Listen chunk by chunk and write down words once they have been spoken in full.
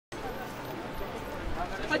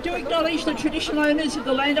I do acknowledge the traditional owners of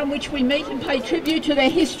the land on which we meet and pay tribute to their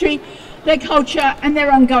history, their culture and their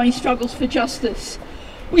ongoing struggles for justice.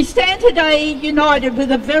 We stand today united with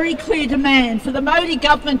a very clear demand for the Modi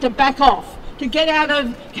government to back off, to get out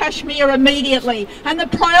of Kashmir immediately, and the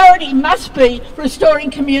priority must be restoring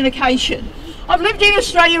communication. I've lived in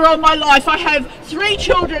Australia all my life. I have 3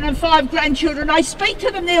 children and 5 grandchildren. I speak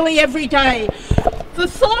to them nearly every day. The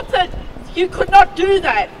thought that you could not do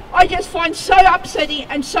that, I just find so upsetting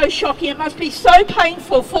and so shocking. It must be so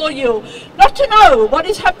painful for you not to know what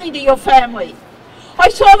is happening to your family. I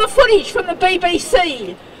saw the footage from the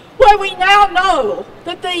BBC where we now know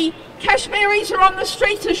that the Kashmiris are on the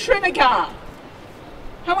streets of Srinagar.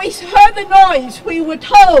 And we heard the noise. We were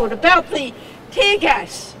told about the tear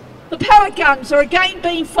gas. The pellet guns are again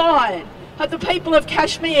being fired at the people of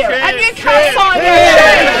Kashmir. And you can't find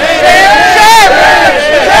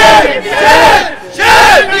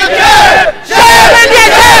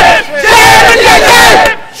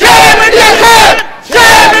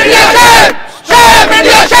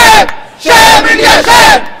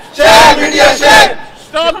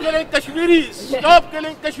Stop killing Kashmiris! Stop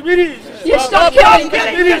killing Kashmiris! You stop killing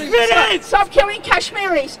Kashmiris! Stop killing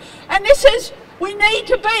Kashmiris! And this is, we need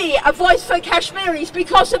to be a voice for Kashmiris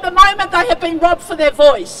because at the moment they have been robbed for their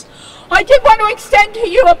voice. I did want to extend to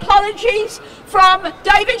you apologies from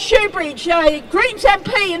David Shoebridge, a Greens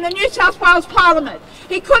MP in the New South Wales Parliament.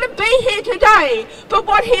 He couldn't be here today, but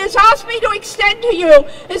what he has asked me to extend to you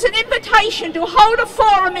is an invitation to hold a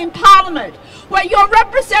forum in Parliament where your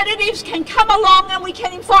representatives can come along and we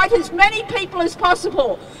can invite as many people as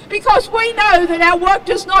possible, because we know that our work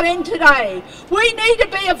does not end today. We need to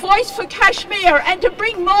be a voice for Kashmir and to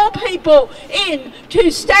bring more people in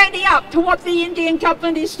to standing up to what the Indian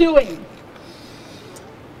government is doing.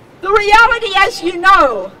 The reality, as you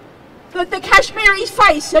know, that the Kashmiris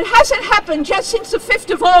face, it hasn't happened just since the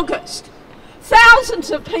 5th of August.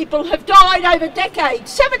 Thousands of people have died over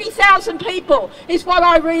decades. 70,000 people is what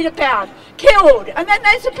I read about, killed. And then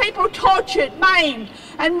there's the people tortured, maimed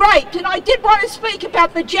and raped. And I did want to speak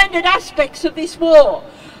about the gendered aspects of this war.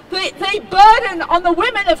 The burden on the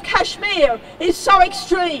women of Kashmir is so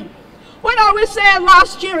extreme. When I was there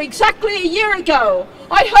last year, exactly a year ago,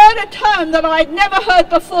 I heard a term that I had never heard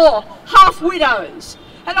before, half-widows.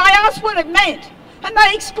 And I asked what it meant. And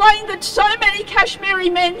they explained that so many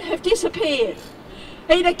Kashmiri men have disappeared,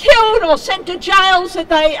 either killed or sent to jails, and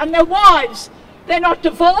their wives, they're not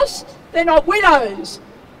divorced, they're not widows,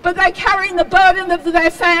 but they're carrying the burden of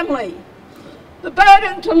their family. The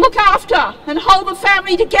burden to look after and hold the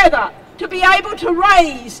family together, to be able to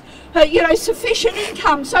raise sufficient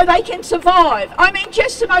income so they can survive. I mean,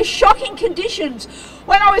 just the most shocking conditions.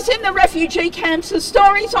 When I was in the refugee camps, the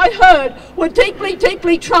stories I heard were deeply,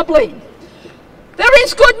 deeply troubling. There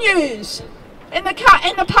is good news in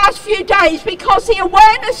the past few days, because the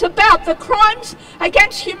awareness about the crimes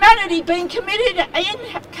against humanity being committed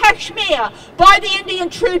in Kashmir by the Indian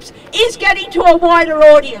troops is getting to a wider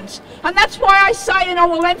audience. And that's why I say, and I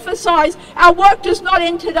will emphasise, our work does not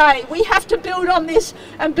end today. We have to build on this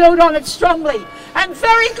and build on it strongly. And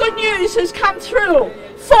very good news has come through.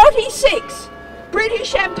 46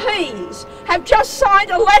 British MPs have just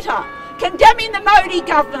signed a letter condemning the Modi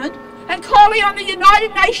government and calling on the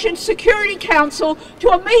United Nations Security Council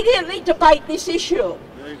to immediately debate this issue.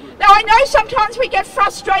 Now, I know sometimes we get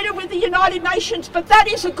frustrated with the United Nations, but that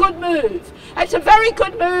is a good move. It's a very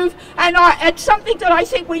good move, and it's something that I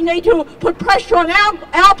think we need to put pressure on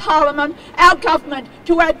our Parliament, our government,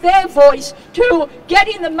 to add their voice to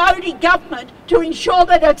getting the Modi government to ensure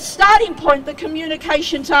that at starting point the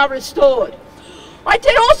communications are restored. I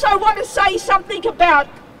did also want to say something about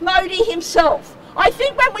Modi himself. I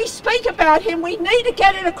think when we speak about him, we need to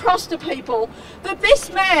get it across to people that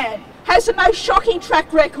this man has the most shocking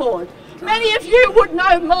track record. Many of you would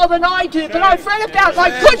know more than I do, but I've read about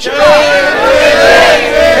like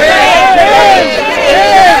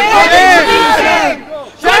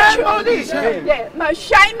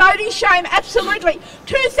shame, Modi, shame, absolutely.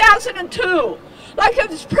 2002, like it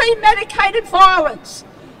was premeditated violence.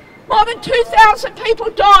 More than 2,000 people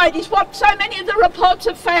died is what so many of the reports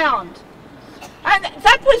have found. And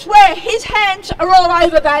that was where his hands are all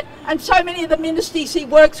over that, and so many of the ministries he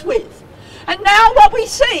works with. And now what we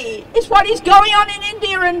see is what is going on in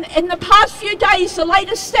India in the past few days, the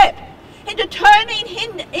latest step into turning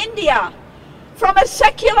India from a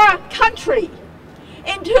secular country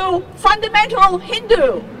into fundamental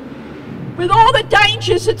Hindu, with all the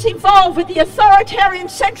dangers that's involved with the authoritarian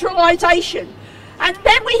centralisation. And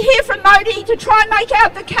then we hear from Modi to try and make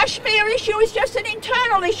out the Kashmir issue is just an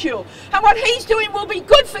internal issue. And what he's doing will be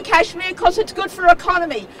good for Kashmir because it's good for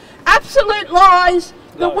economy. Absolute lies,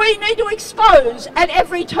 that we need to expose at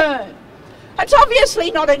every turn. It's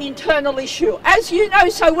obviously not an internal issue. As you know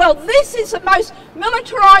so well, this is the most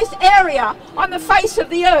militarised area on the face of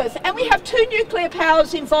the earth, and we have 2 nuclear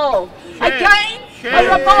powers involved. Again,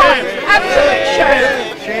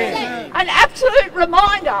 an absolute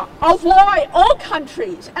reminder of why all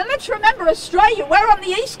countries, and let's remember Australia, we're on the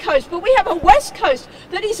east coast, but we have a west coast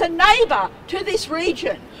that is a neighbour to this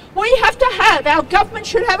region. We have to have, our government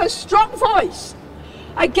should have a strong voice.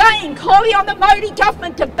 Again, calling on the Modi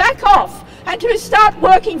government to back off and to start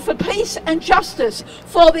working for peace and justice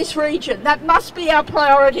for this region. That must be our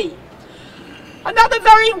priority. Another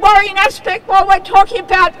very worrying aspect while we're talking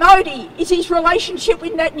about Modi is his relationship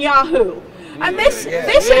with Netanyahu. And this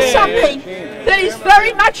is something that is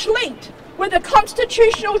very much linked with the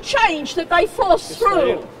constitutional change that they forced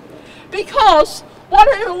through. Because what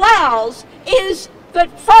it allows is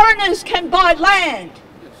that foreigners can buy land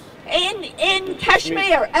in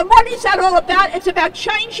Kashmir. And what is that all about? It's about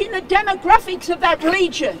changing the demographics of that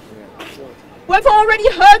region. We've already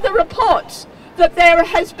heard the reports that there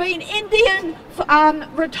has been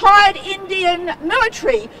retired Indian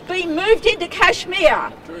military being moved into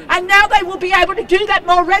Kashmir, and now they will be able to do that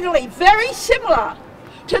more readily, very similar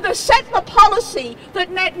to the settler policy that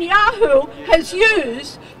Netanyahu has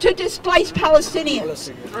used to displace Palestinians.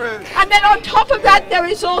 And then on top of that, there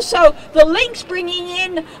is also the links bringing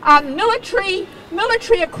in military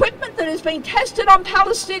equipment that has been tested on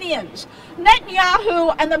Palestinians.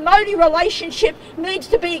 Netanyahu and the Modi relationship needs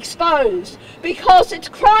to be exposed because it's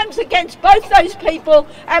crimes against both those people,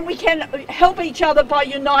 and we can help each other by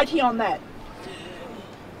uniting on that.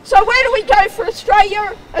 So where do we go for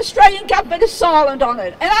Australia? Australian government is silent on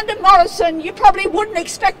it. And under Morrison, you probably wouldn't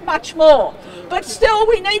expect much more. But still,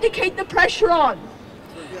 we need to keep the pressure on.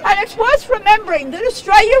 And it's worth remembering that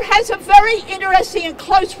Australia has a very interesting and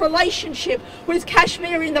close relationship with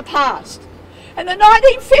Kashmir in the past. In the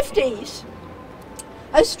 1950s,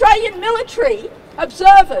 Australian military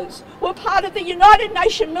observers were part of the United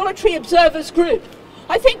Nations Military Observers Group.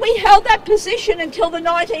 I think we held that position until the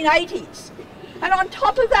 1980s. And on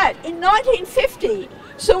top of that, in 1950,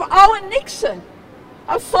 Sir Owen Nixon,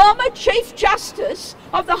 a former Chief Justice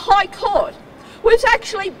of the High Court, was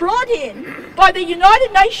actually brought in by the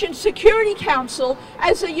United Nations Security Council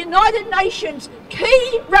as a United Nations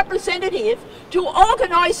key representative to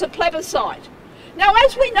organise a plebiscite. Now,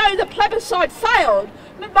 as we know, the plebiscite failed.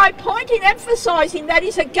 My point in emphasising that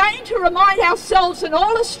is again to remind ourselves and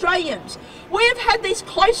all Australians, we have had this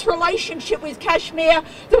close relationship with Kashmir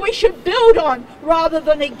that we should build on rather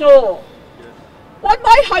than ignore. What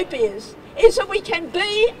my hope is that we can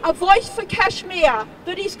be a voice for Kashmir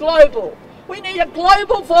that is global. We need a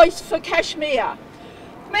global voice for Kashmir.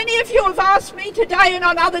 Many of you have asked me today and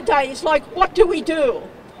on other days, like, what do we do?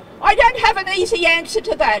 I don't have an easy answer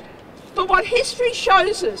to that, but what history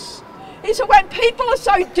shows us is that when people are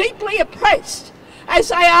so deeply oppressed as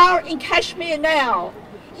they are in Kashmir now,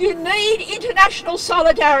 you need international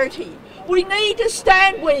solidarity. We need to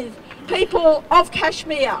stand with people of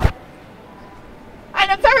Kashmir.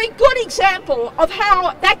 And a very good example of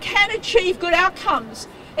how that can achieve good outcomes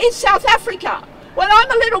is South Africa. When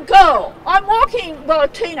I'm a little girl, I'm walking, well, a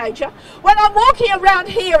teenager, when I'm walking around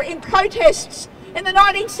here in protests in the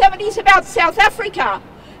 1970s about South Africa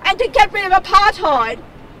and to get rid of apartheid,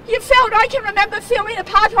 I can remember feeling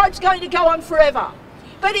apartheid's going to go on forever.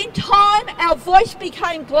 But in time, our voice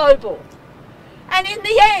became global. And in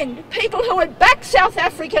the end, people who had backed South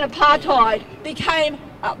African apartheid became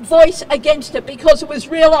a voice against it because it was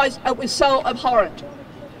realised it was so abhorrent.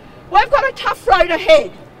 We've got a tough road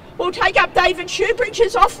ahead. We'll take up David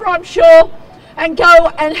Shoebridge's offer, I'm sure, and go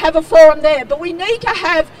and have a forum there. But we need to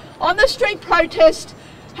have on-the-street protests,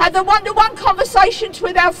 have the one-to-one conversations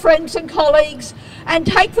with our friends and colleagues, and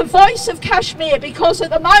take the voice of Kashmir, because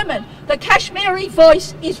at the moment the Kashmiri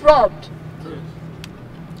voice is robbed.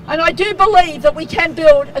 And I do believe that we can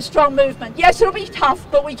build a strong movement. Yes, it'll be tough,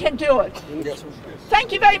 but we can do it.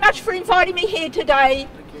 Thank you very much for inviting me here today.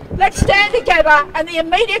 Let's stand together, and the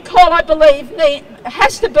immediate call, I believe,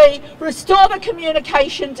 has to be restore the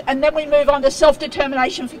communications, and then we move on to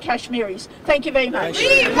self-determination for Kashmiris. Thank you very much.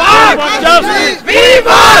 Viva justice!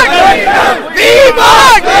 Viva freedom! Viva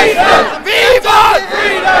freedom! Viva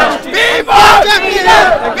freedom! Viva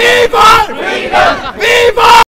freedom! Viva freedom!